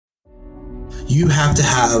you have to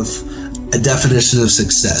have a definition of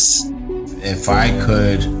success. If I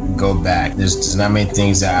could go back, there's not many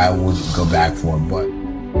things that I would go back for, but...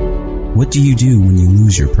 What do you do when you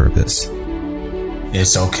lose your purpose?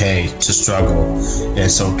 It's okay to struggle.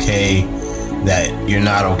 It's okay that you're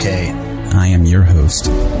not okay. I am your host,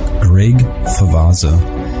 Greg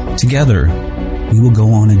Favazza. Together, we will go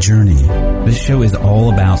on a journey. This show is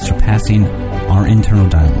all about surpassing our internal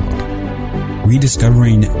dialogue,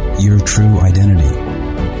 rediscovering your true identity,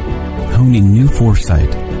 honing new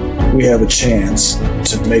foresight. We have a chance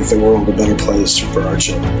to make the world a better place for our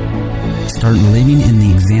children. Start living in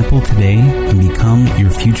the example today and become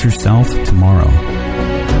your future self tomorrow.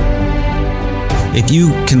 If you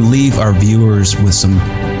can leave our viewers with some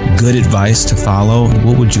good advice to follow,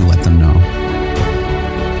 what would you let them know?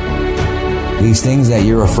 These things that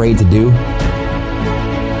you're afraid to do,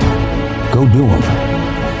 go do them.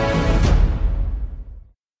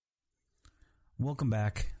 Welcome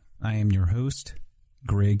back. I am your host,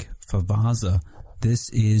 Greg Favazza. This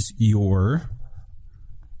is your...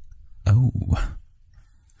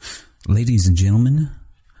 ladies and gentlemen,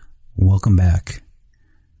 welcome back.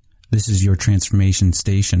 This is your transformation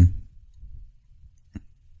station.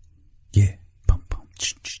 Yeah.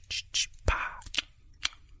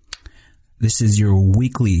 This is your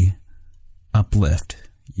weekly uplift,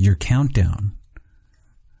 your countdown,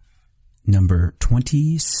 number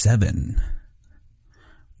 27.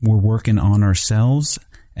 We're working on ourselves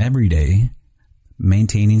every day,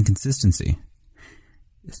 maintaining consistency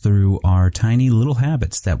through our tiny little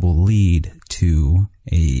habits that will lead to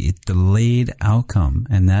a delayed outcome.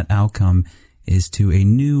 And that outcome is to a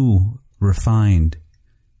new, refined,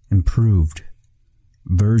 improved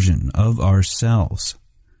version of ourselves,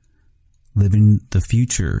 living the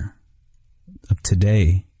future of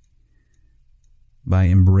today by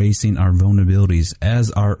embracing our vulnerabilities as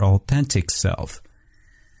our authentic self.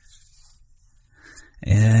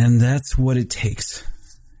 And that's what it takes.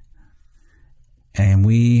 And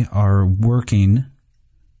we are working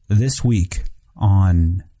this week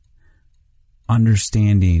on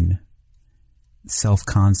understanding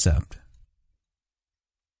self-concept,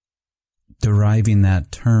 deriving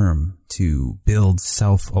that term to build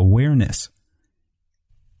self-awareness.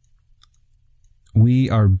 We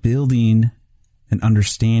are building an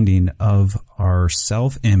understanding of our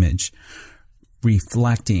self-image,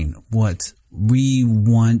 reflecting what we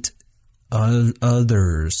want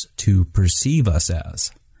others to perceive us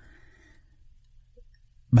as.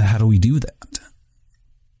 But how do we do that?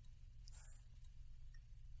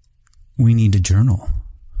 We need to journal.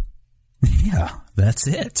 Yeah, that's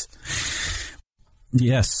it.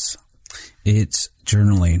 Yes, it's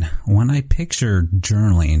journaling. When I picture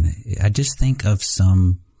journaling, I just think of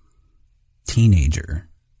some teenager,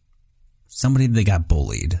 somebody that got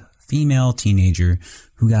bullied, female teenager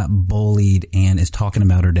who got bullied and is talking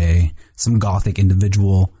about her day, some gothic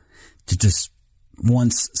individual that just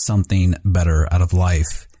wants something better out of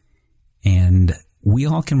life. And we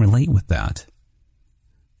all can relate with that.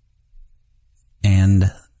 And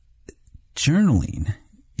journaling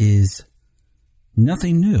is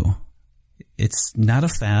nothing new. It's not a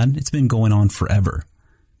fad. It's been going on forever.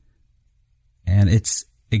 And it's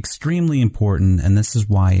extremely important, and this is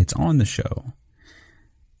why it's on the show.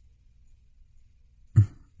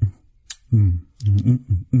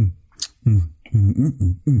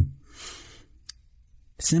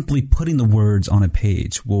 Simply putting the words on a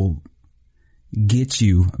page will get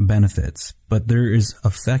you benefits, but there is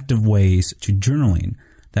effective ways to journaling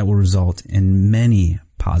that will result in many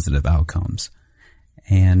positive outcomes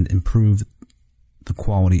and improve the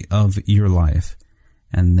quality of your life.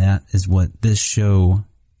 And that is what this show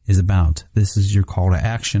is about. This is your call to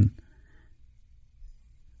action.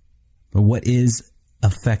 But what is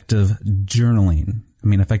effective journaling? I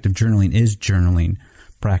mean, effective journaling is journaling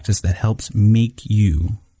practice that helps make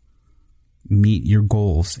you meet your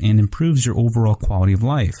goals and improves your overall quality of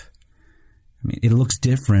life. I mean, it looks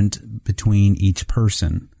different between each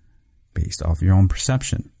person based off your own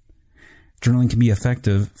perception. Journaling can be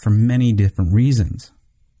effective for many different reasons.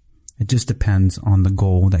 It just depends on the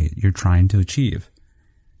goal that you're trying to achieve.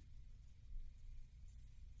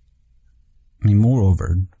 I mean,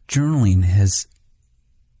 moreover, journaling has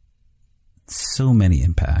so many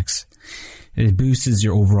impacts. It boosts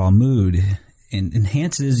your overall mood and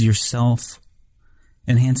enhances your sense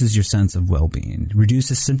of well-being,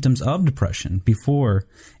 reduces symptoms of depression before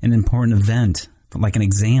an important event, like an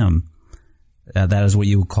exam. That is what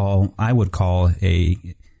I would call a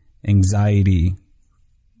anxiety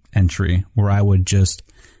entry, where I would just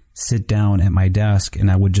sit down at my desk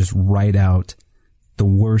and I would just write out the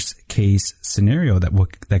worst case scenario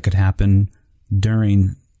that could happen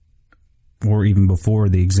during or even before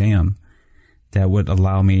the exam that would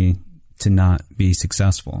allow me to not be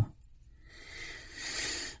successful.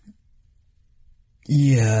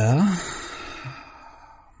 Yeah.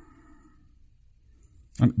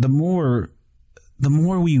 The more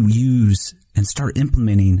we use and start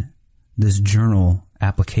implementing this journal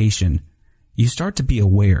application, you start to be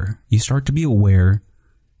aware. You start to be aware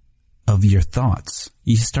of your thoughts.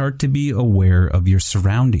 You start to be aware of your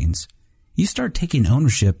surroundings. You start taking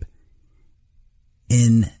ownership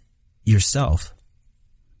in yourself.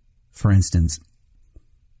 For instance,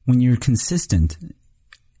 when you're consistent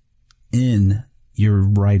in your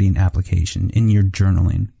writing application, in your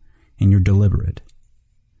journaling, and you're deliberate,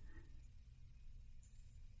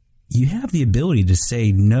 you have the ability to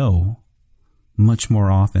say no much more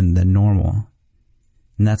often than normal.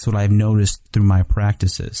 And that's what I've noticed through my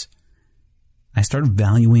practices. I started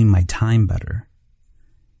valuing my time better.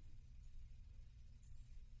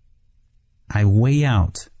 I weigh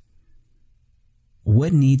out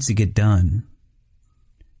what needs to get done,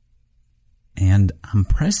 and I'm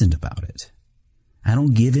present about it. I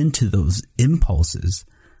don't give in to those impulses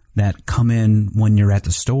that come in when you're at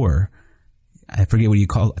the store. I forget what you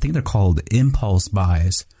call. I think they're called impulse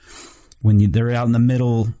buys. When they're out in the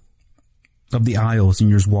middle of the aisles and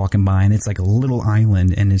you're just walking by, and it's like a little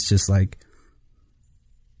island, and it's just like,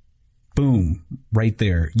 boom, right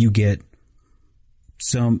there. You get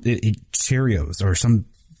some Cheerios or some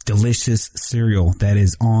delicious cereal that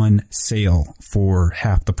is on sale for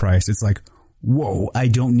half the price. It's like, whoa, I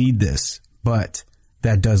don't need this, but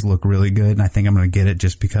that does look really good, and I think I'm going to get it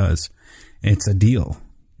just because it's a deal.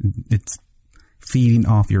 It's feeding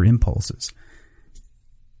off your impulses.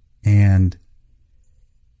 And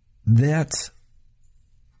that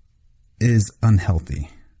is unhealthy.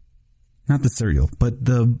 Not the cereal, but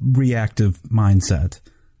the reactive mindset.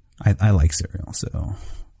 I like cereal, so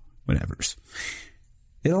whatevers.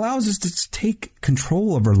 It allows us to take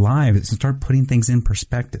control of our lives and start putting things in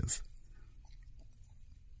perspective.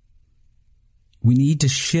 We need to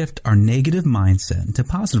shift our negative mindset into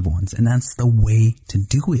positive ones, and that's the way to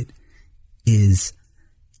do it, is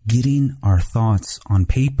getting our thoughts on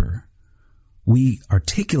paper. We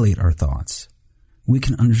articulate our thoughts. We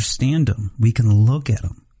can understand them. We can look at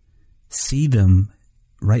them, see them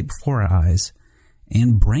right before our eyes,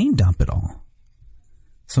 and brain dump it all.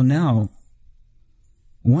 So now,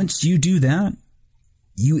 once you do that,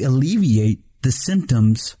 you alleviate the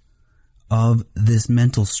symptoms of this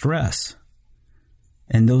mental stress.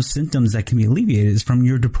 And those symptoms that can be alleviated is from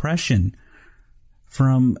your depression,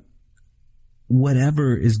 from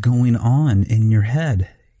whatever is going on in your head.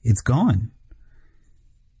 It's gone.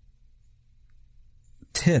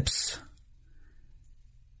 Tips.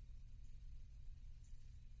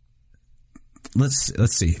 Let's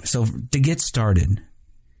see. So to get started,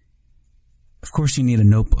 of course you need a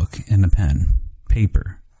notebook and a pen,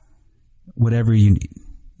 paper, whatever you need.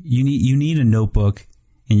 You need a notebook,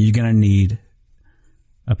 and you're going to need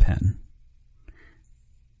a pen.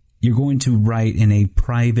 You're going to write in a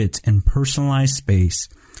private and personalized space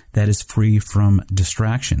that is free from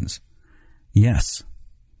distractions. Yes,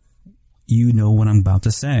 you know what I'm about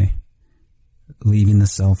to say. Leaving the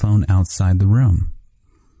cell phone outside the room.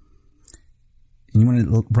 You want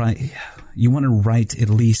to write at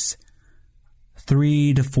least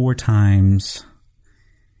 3 to 4 times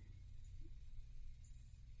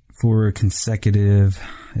for consecutive,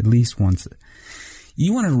 at least once.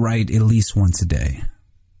 You want to write at least once a day.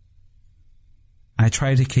 I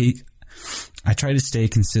try to stay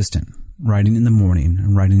consistent, writing in the morning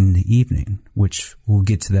and writing in the evening, which we'll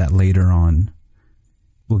get to that later on.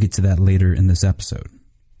 We'll get to that later in this episode.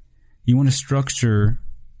 You want to structure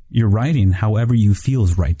your writing however you feel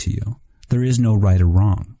is right to you. There is no right or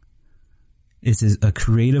wrong. This is a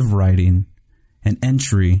creative writing, an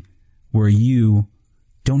entry where you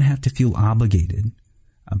don't have to feel obligated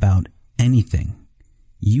about anything.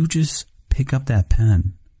 You just pick up that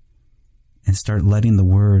pen and start letting the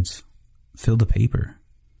words fill the paper.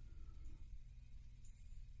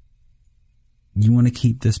 You want to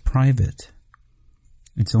keep this private.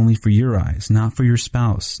 It's only for your eyes, not for your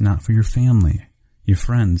spouse, not for your family, your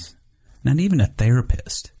friends, not even a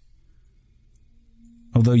therapist.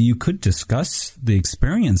 Although you could discuss the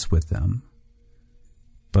experience with them,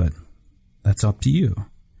 but that's up to you.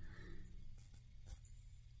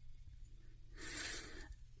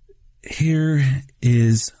 Here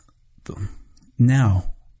is now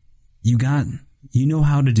you know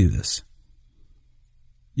how to do this.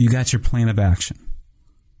 You got your plan of action.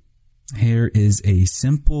 Here is a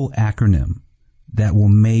simple acronym that will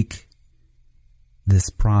make this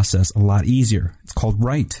process a lot easier. It's called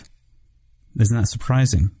WRITE. Isn't that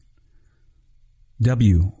surprising?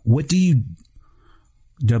 W, what do you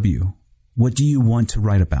want to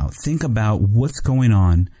write about? Think about what's going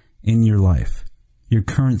on in your life, your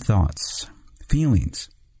current thoughts, feelings.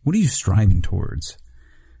 What are you striving towards?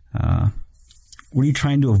 What are you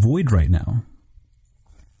trying to avoid right now?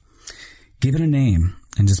 Give it a name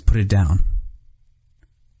and just put it down.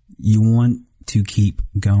 You want to keep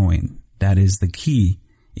going. That is the key.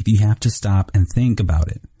 If you have to stop and think about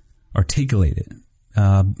it, articulate it,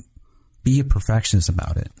 be a perfectionist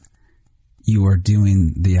about it, you are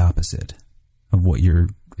doing the opposite of what you're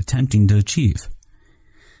attempting to achieve.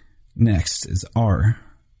 Next is R.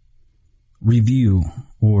 Review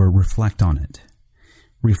or reflect on it.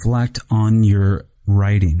 Reflect on your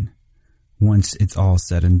writing once it's all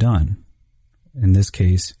said and done. In this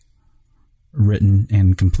case, written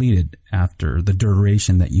and completed after the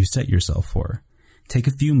duration that you set yourself for. Take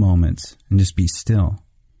a few moments and just be still.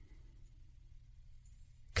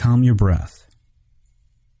 Calm your breath.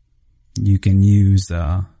 You can use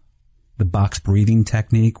the box breathing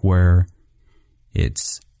technique where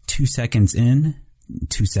it's 2 seconds in,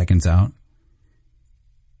 2 seconds out,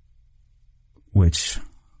 which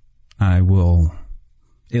I will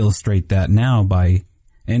illustrate that now by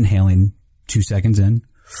inhaling 2 seconds in,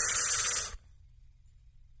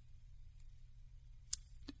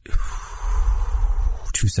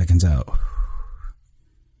 2 seconds out.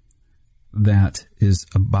 That is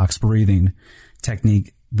a box breathing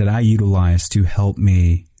technique that I utilize to help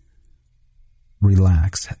me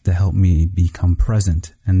relax, to help me become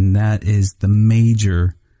present. And that is the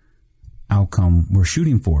major outcome we're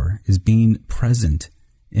shooting for, is being present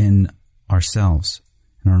in ourselves,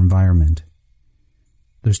 in our environment.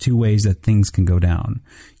 There's 2 ways that things can go down.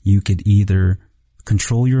 You could either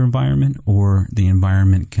control your environment or the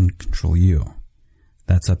environment can control you.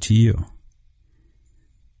 That's up to you.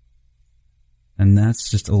 And that's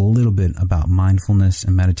just a little bit about mindfulness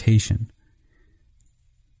and meditation.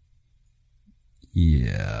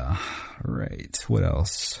 Yeah, right. What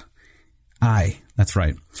else? That's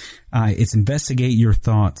right. It's investigate your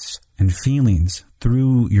thoughts and feelings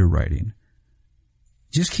through your writing.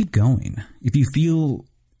 Just keep going. If you feel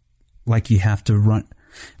like you have to run,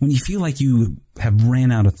 when you feel like you have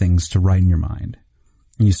ran out of things to write in your mind,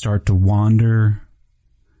 and you start to wander,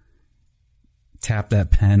 tap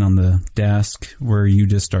that pen on the desk where you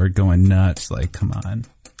just start going nuts, like, come on.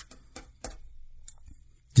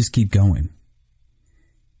 Just keep going.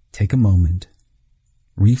 Take a moment.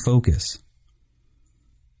 Refocus.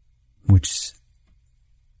 Which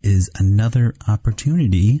is another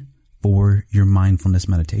opportunity for your mindfulness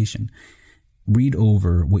meditation. Read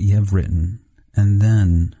over what you have written and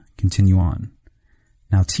then continue on.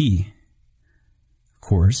 Now T, of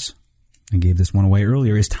course, I gave this one away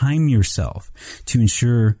earlier, is time yourself to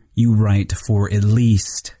ensure you write for at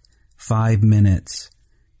least 5 minutes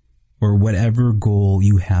or whatever goal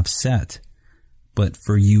you have set. But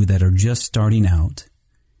for you that are just starting out,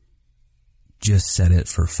 just set it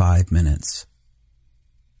for 5 minutes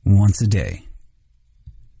once a day.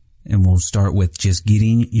 And we'll start with just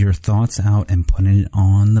getting your thoughts out and putting it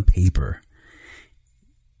on the paper.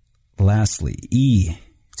 Lastly, E,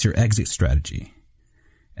 it's your exit strategy.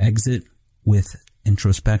 Exit with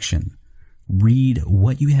introspection. Read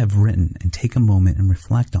what you have written and take a moment and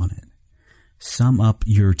reflect on it. Sum up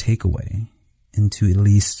your takeaway into at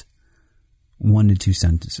least 1 to 2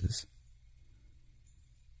 sentences.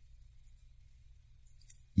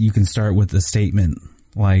 You can start with a statement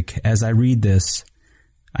like, as I read this,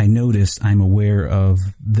 I notice I'm aware of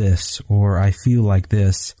this, or I feel like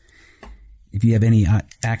this. If you have any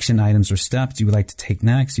action items or steps you would like to take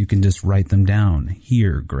next, you can just write them down.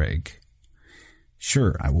 Here, Greg.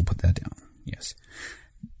 Sure, I will put that down. Yes.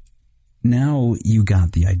 Now you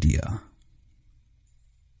got the idea.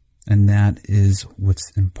 And that is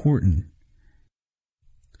what's important.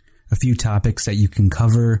 A few topics that you can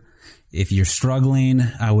cover if you're struggling,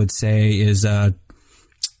 I would say, is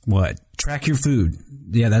track your food.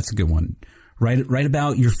 Yeah, that's a good one. Write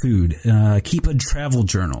about your food. Keep a travel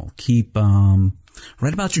journal.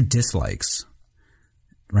 Write about your dislikes.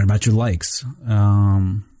 Write about your likes.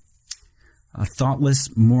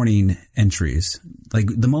 Thoughtless morning entries. Like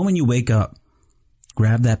the moment you wake up,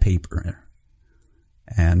 grab that paper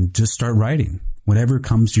and just start writing. Whatever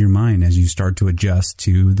comes to your mind as you start to adjust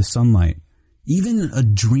to the sunlight. Even a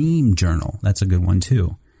dream journal. That's a good one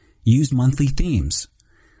too. Use monthly themes.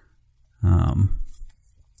 Let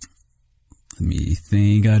me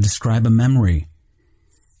think. Describe a memory.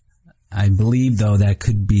 I believe, though, that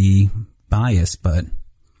could be biased, but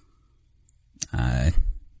as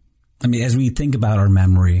we think about our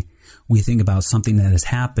memory, we think about something that has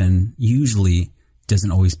happened usually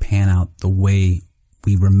doesn't always pan out the way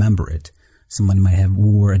we remember it. Somebody might have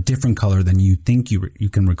wore a different color than you think you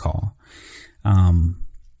can recall. To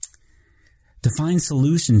find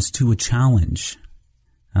solutions to a challenge,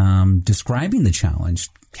 describing the challenge,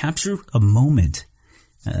 capture a moment,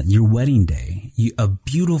 your wedding day, a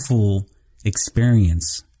beautiful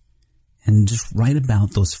experience, and just write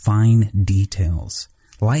about those fine details,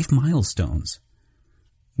 life milestones,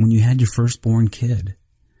 when you had your firstborn kid,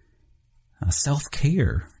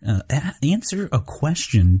 self-care, answer a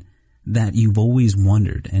question that you've always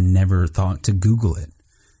wondered and never thought to Google it.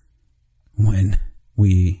 When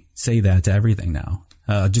we say that to everything now,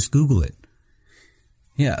 just Google it.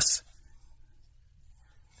 Yes.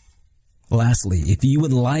 Lastly, if you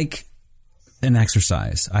would like an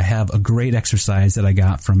exercise, I have a great exercise that I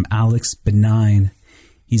got from Alex Benign.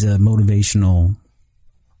 He's a motivational,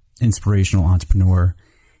 inspirational entrepreneur,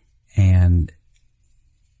 and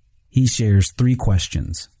he shares 3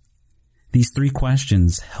 questions. These 3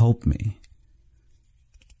 questions help me.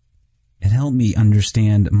 It helped me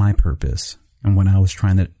understand my purpose and what I was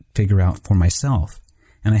trying to figure out for myself.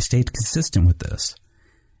 And I stayed consistent with this.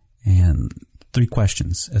 And 3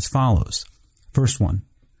 questions as follows. First one,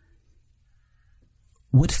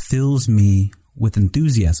 what fills me with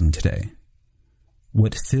enthusiasm today?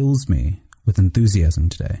 What fills me with enthusiasm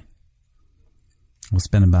today? We'll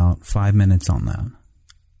spend about 5 minutes on that.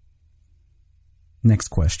 Next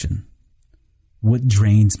question. What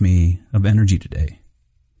drains me of energy today?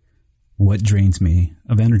 What drains me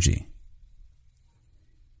of energy?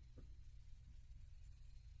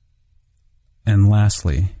 And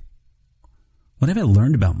lastly, what have I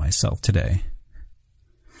learned about myself today?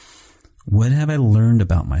 What have I learned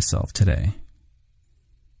about myself today?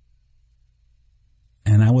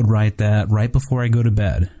 And I would write that right before I go to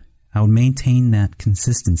bed. I would maintain that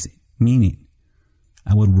consistency, meaning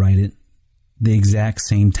I would write it the exact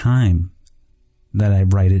same time that I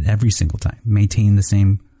write it every single time, maintain the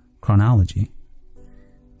same chronology.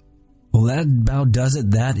 Well, that about does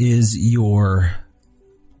it. That is your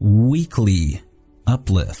weekly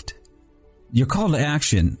uplift. Your call to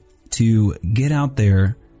action to get out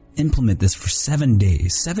there, implement this for 7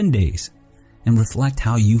 days, and reflect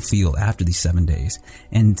how you feel after these 7 days,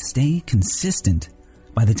 and stay consistent.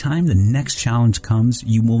 By the time the next challenge comes,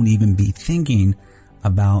 you won't even be thinking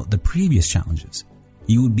about the previous challenges.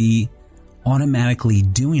 You would be automatically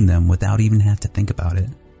doing them without even have to think about it,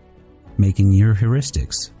 making your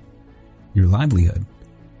heuristics your livelihood.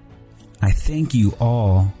 I thank you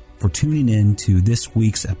all for tuning in to this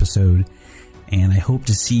week's episode, and I hope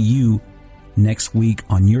to see you next week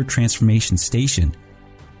on your transformation station.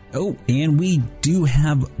 Oh, and we do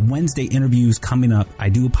have Wednesday interviews coming up. I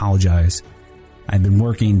do apologize. I've been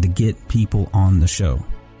working to get people on the show.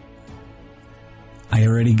 I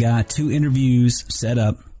already got 2 interviews set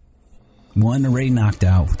up. One already knocked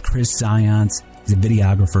out with Chris Zions. He's a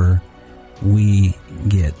videographer. We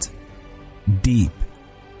get deep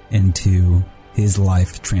into his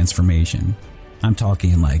life transformation. I'm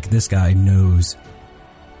talking like this guy knows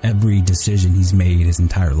every decision he's made his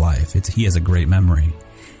entire life. He has a great memory.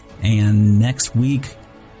 And next week,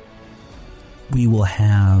 we will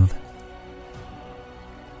have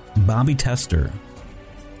Bobby Tester,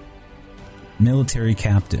 military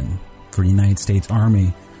captain for the United States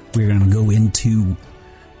Army. We're going to go into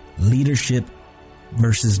leadership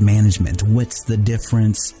versus management. What's the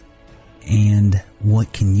difference? And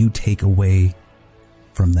what can you take away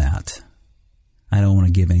from that? I don't want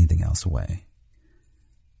to give anything else away.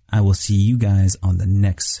 I will see you guys on the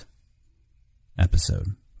next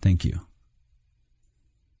episode. Thank you.